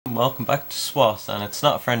and welcome back to SWOS, and it's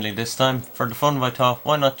not friendly this time. For the fun of it, I thought,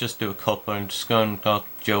 why not just do a cup? I'm just going to call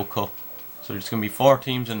Joe Cup. So there's going to be 4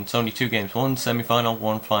 teams and it's only 2 games. 1 semi-final,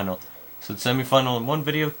 1 final. So the semi-final in one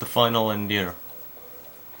video, the final in the other.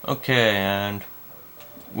 Okay, and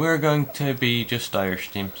we're going to be just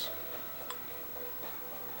Irish teams.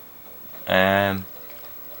 There's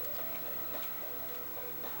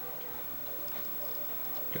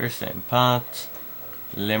St. Pat,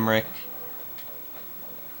 Limerick,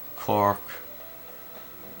 Cork,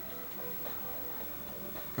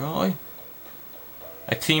 Galway.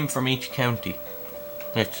 A team from each county,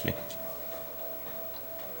 literally.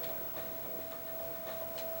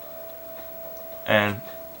 And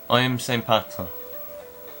I'm St. Pat's on.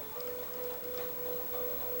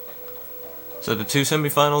 So the 2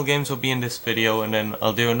 semi-final games will be in this video, and then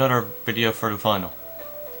I'll do another video for the final.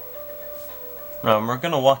 Now we're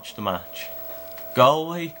gonna watch the match.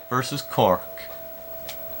 Galway versus Cork.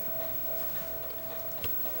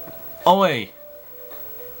 Away.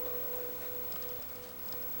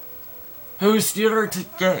 Who's the other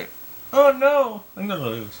game? Oh no! I'm gonna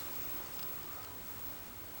lose.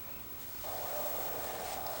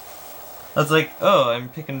 I was like, oh, I'm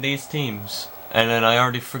picking these teams. And then I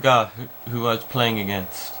already forgot who I was playing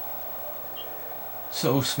against.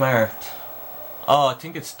 So smart. Oh, I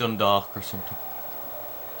think it's Dundalk or something.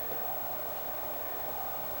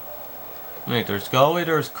 Wait, there's Galway,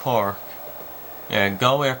 there's Cork. Yeah,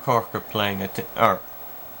 Galway or Cork are playing, or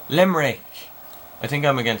Limerick. I think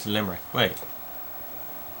I'm against Limerick. Wait.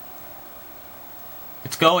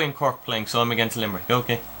 It's Galway and Cork playing, so I'm against Limerick.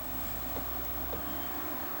 Okay.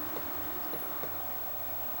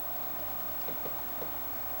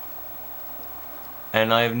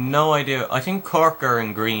 And I have no idea. I think Cork are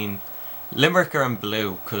in green. Limerick are in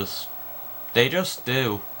blue, because they just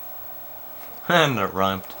do. And it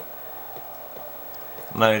rhymed.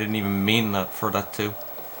 No, I didn't even mean that for that too.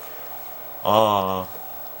 Oh.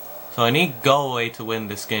 So I need Galway to win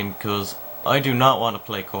this game because I do not want to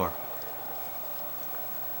play Cork.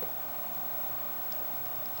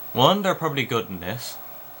 1, they're probably good in this.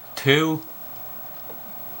 2,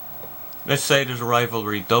 let's say there's a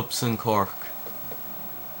rivalry, Dubs and Cork.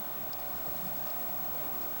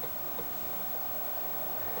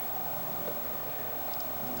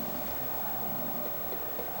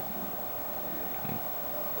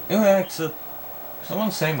 Who heck's it?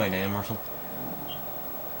 Someone say my name or something.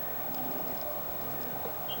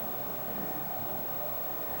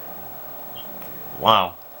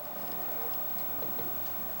 Wow.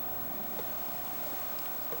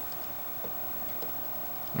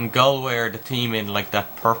 And Galway are the team in like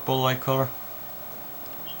that purple colour.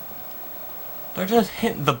 They're just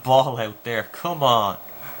hitting the ball out there. Come on.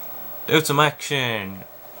 Do some action.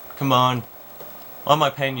 Come on. What am I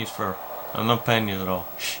paying you for? I'm not paying you at all.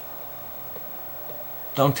 Shh.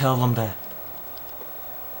 Don't tell them that.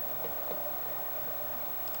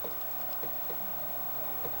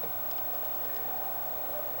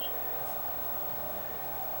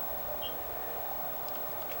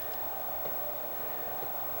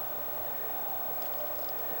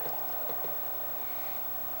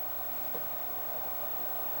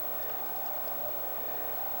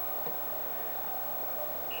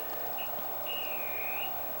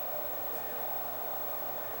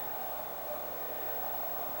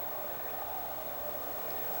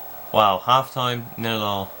 Wow, half time,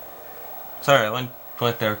 0-0. Sorry, I went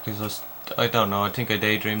quiet there because I don't know, I think I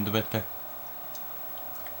daydreamed a bit there.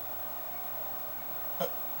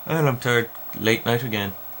 And I'm tired, late night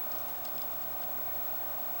again.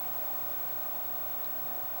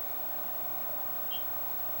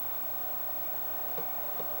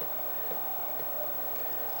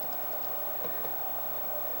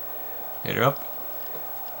 Hit her up.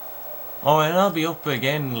 Oh, and I'll be up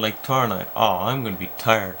again like tomorrow night. Oh, I'm gonna be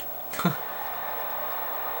tired.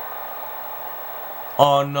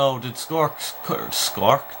 Oh no, did Cork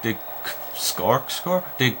score? Did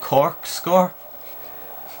Cork score?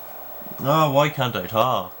 Oh, why can't I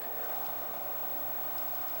talk?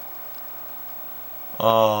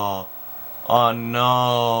 Oh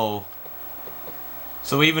no.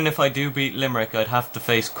 So even if I do beat Limerick, I'd have to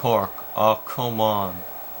face Cork. Oh, come on.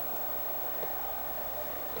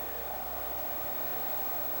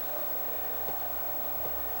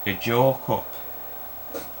 The Joe Cup.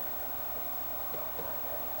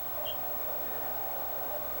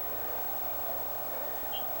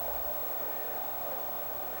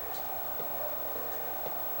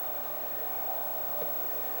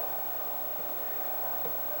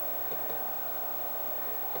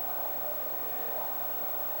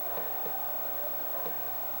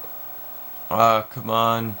 Ah, come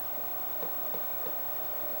on.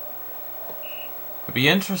 It'd be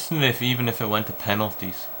interesting if even if it went to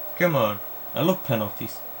penalties. Come on, I love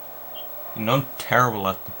penalties. You know I'm terrible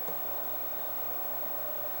at them.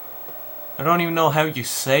 I don't even know how you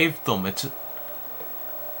saved them.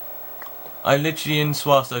 I literally in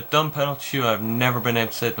SWOS, I've done penalty shoot, I've never been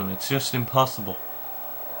able to save them. It's just impossible.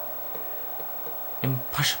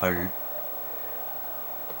 Impossible.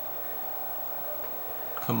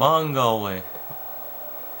 Come on, go away.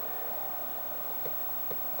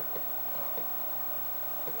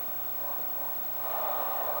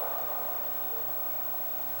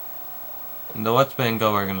 No, what's been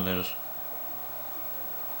go, we're gonna lose.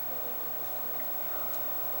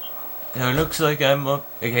 Now it looks like I'm up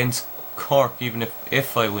against Cork even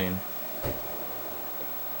if I win.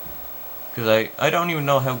 Because I don't even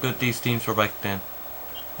know how good these teams were back then.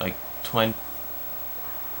 Like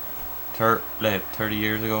 30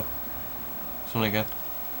 years ago. Something like that.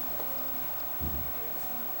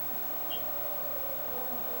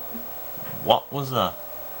 What was that?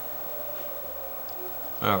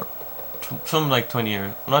 Or something like 20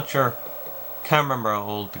 years. I'm not sure. Can't remember how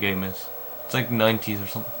old the game is. It's like 90s or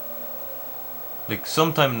something. Like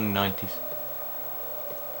sometime in the 90s.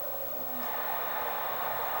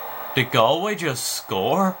 Did Galway just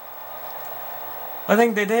score? I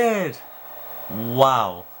think they did.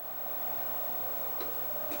 Wow.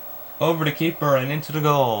 Over the keeper and into the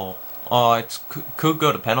goal. Oh, it could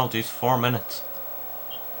go to penalties. 4 minutes.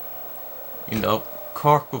 You know,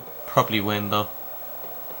 Cork would probably win though.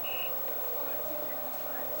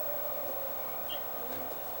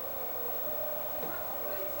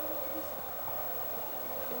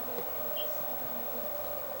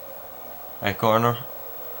 Right corner.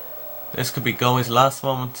 This could be Galway's last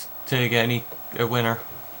moment to get a winner.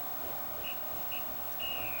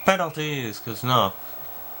 Penalties, because no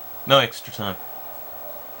extra time.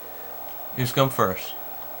 Who's going first?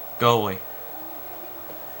 Galway.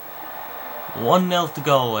 1-0 to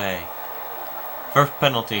Galway. First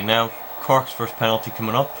penalty. Now Cork's first penalty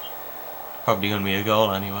coming up. Probably going to be a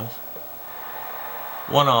goal anyways.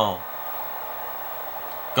 1-0.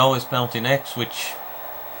 Galway's penalty next, which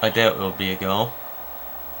I doubt will be a goal.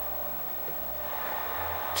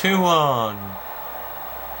 2-1.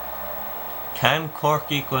 Can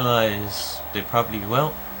Cork equalise? They probably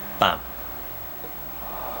will. Bam.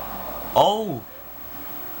 Oh!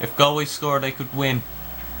 If Galway score, they could win.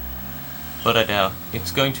 But I doubt.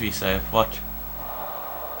 It's going to be saved. Watch.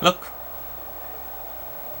 Look.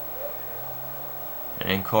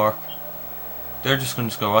 And Cork. They're just going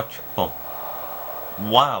to score. Watch. Boom.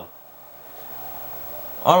 Wow.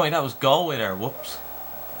 Alright, that was Galway there. Whoops.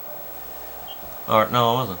 Or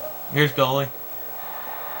no, it wasn't. Here's Galway.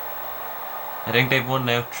 I think they've won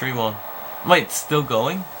now. 3-1. Wait, it's still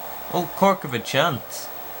going? Oh, Cork have a chance.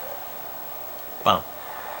 Bam.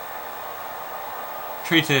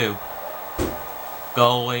 3-2.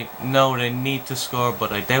 Galway. No, they need to score,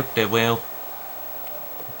 but I doubt they will.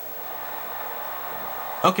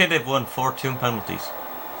 Okay, they've won 4-2 penalties.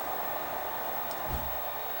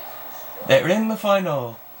 They're in the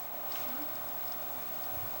final.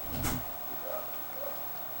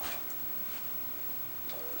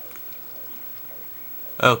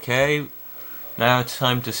 Okay, now it's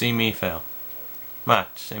time to see me fail.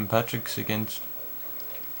 Match St. Patrick's against.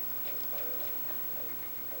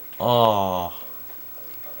 Oh,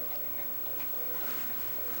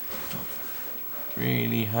 don't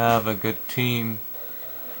really have a good team.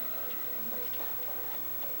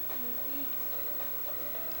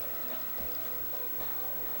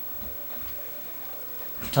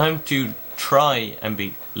 Time to try and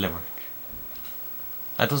beat Limerick.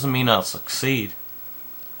 That doesn't mean I'll succeed.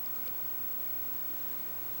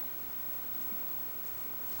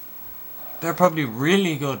 They're probably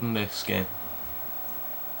really good in this game.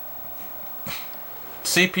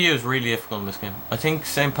 CPU is really difficult in this game. I think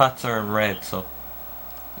St. Pat's are in red, so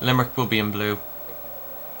Limerick will be in blue.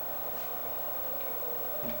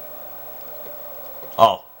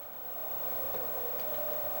 Oh.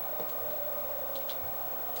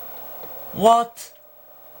 What?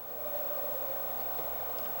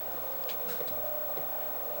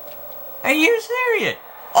 Are you serious?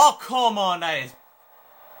 Oh, come on, that is...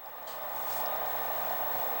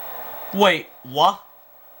 Wait, what?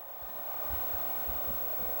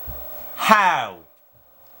 How?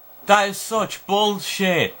 That is such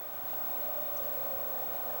bullshit.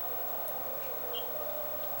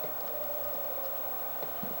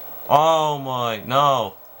 Oh my,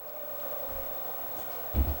 no.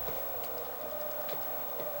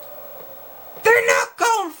 They're not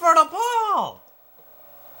going for the ball.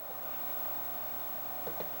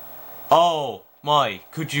 Oh my,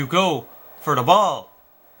 could you go for the ball?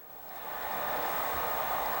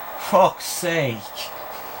 fuck's sake.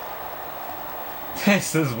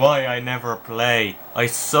 This is why I never play. I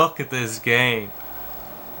suck at this game.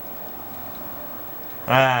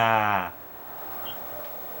 Ah.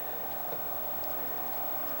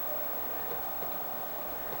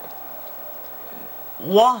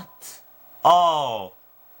 What? Oh.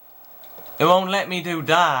 It won't let me do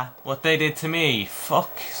that, what they did to me.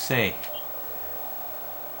 Fuck's sake.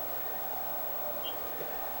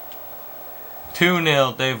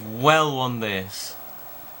 2-0, they've well won this.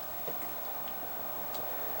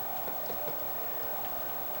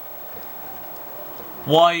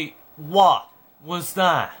 Why? What was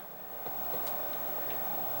that?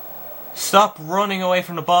 Stop running away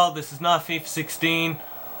from the ball. This is not FIFA 16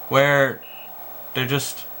 where they're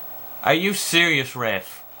just... Are you serious,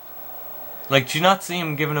 ref? Like, do you not see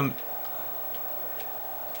him giving him...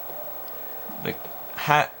 Like,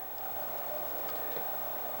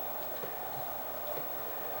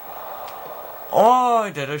 Oh,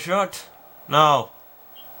 I did a shot. No.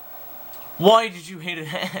 Why did you hit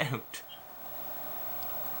it out?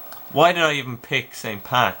 Why did I even pick St.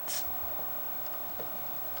 Pat's?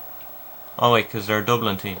 Oh wait, because they're a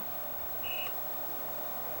Dublin team.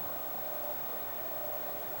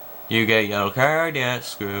 You get a yellow card, yeah,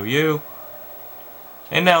 screw you.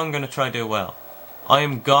 And now I'm going to try to do well. I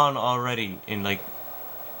am gone already in like...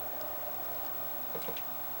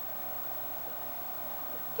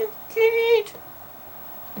 You kid!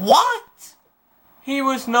 What? He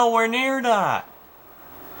was nowhere near that.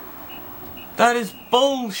 That is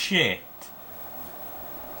bullshit.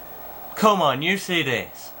 Come on, you see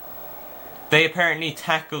this. They apparently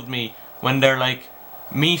tackled me when they're like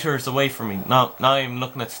meters away from me. Now I'm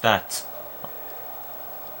looking at stats.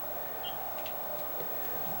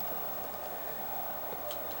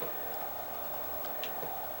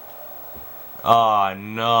 Oh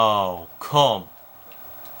no, come.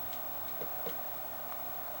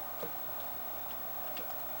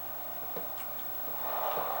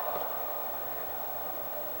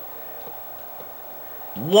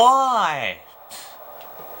 Why?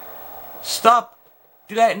 Stop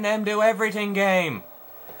letting them do everything, game.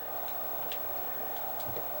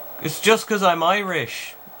 It's just because I'm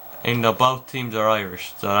Irish. Even though both teams are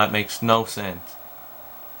Irish, so that makes no sense.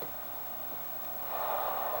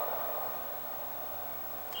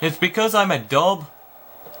 It's because I'm a dub.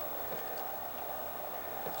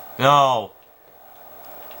 No.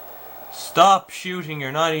 Stop shooting,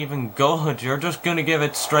 you're not even good. You're just gonna give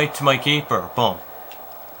it straight to my keeper. Boom.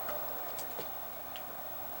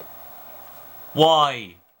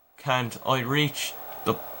 Why can't I reach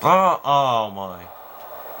the bar? Oh my.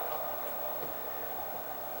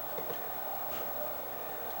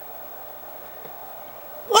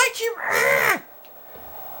 Why'd you...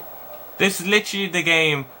 This is literally the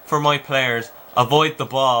game for my players. Avoid the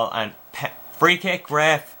ball and free kick,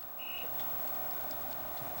 ref.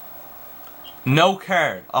 No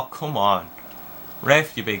card. Oh, come on.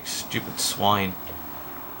 Ref, you big stupid swine.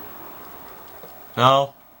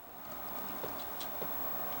 No.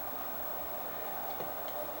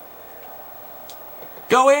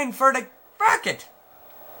 Go in for the bracket.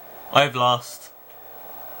 I've lost.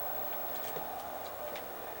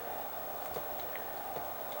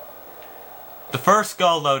 The first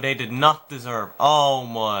goal though they did not deserve. Oh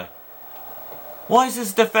my. Why is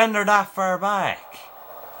this defender that far back?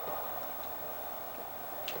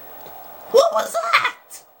 What was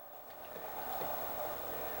that?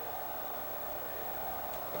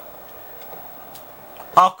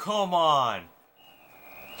 Oh come on.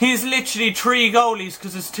 He's literally 3 goalies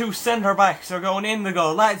because his 2 centre backs are going in the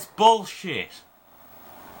goal. That's bullshit.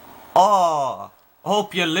 Oh,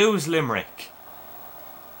 hope you lose, Limerick.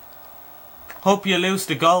 Hope you lose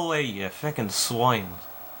to Galway, you fucking swine.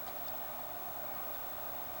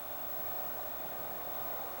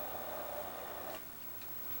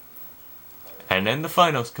 And then the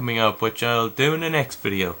finals coming up, which I'll do in the next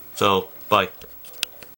video. So, bye.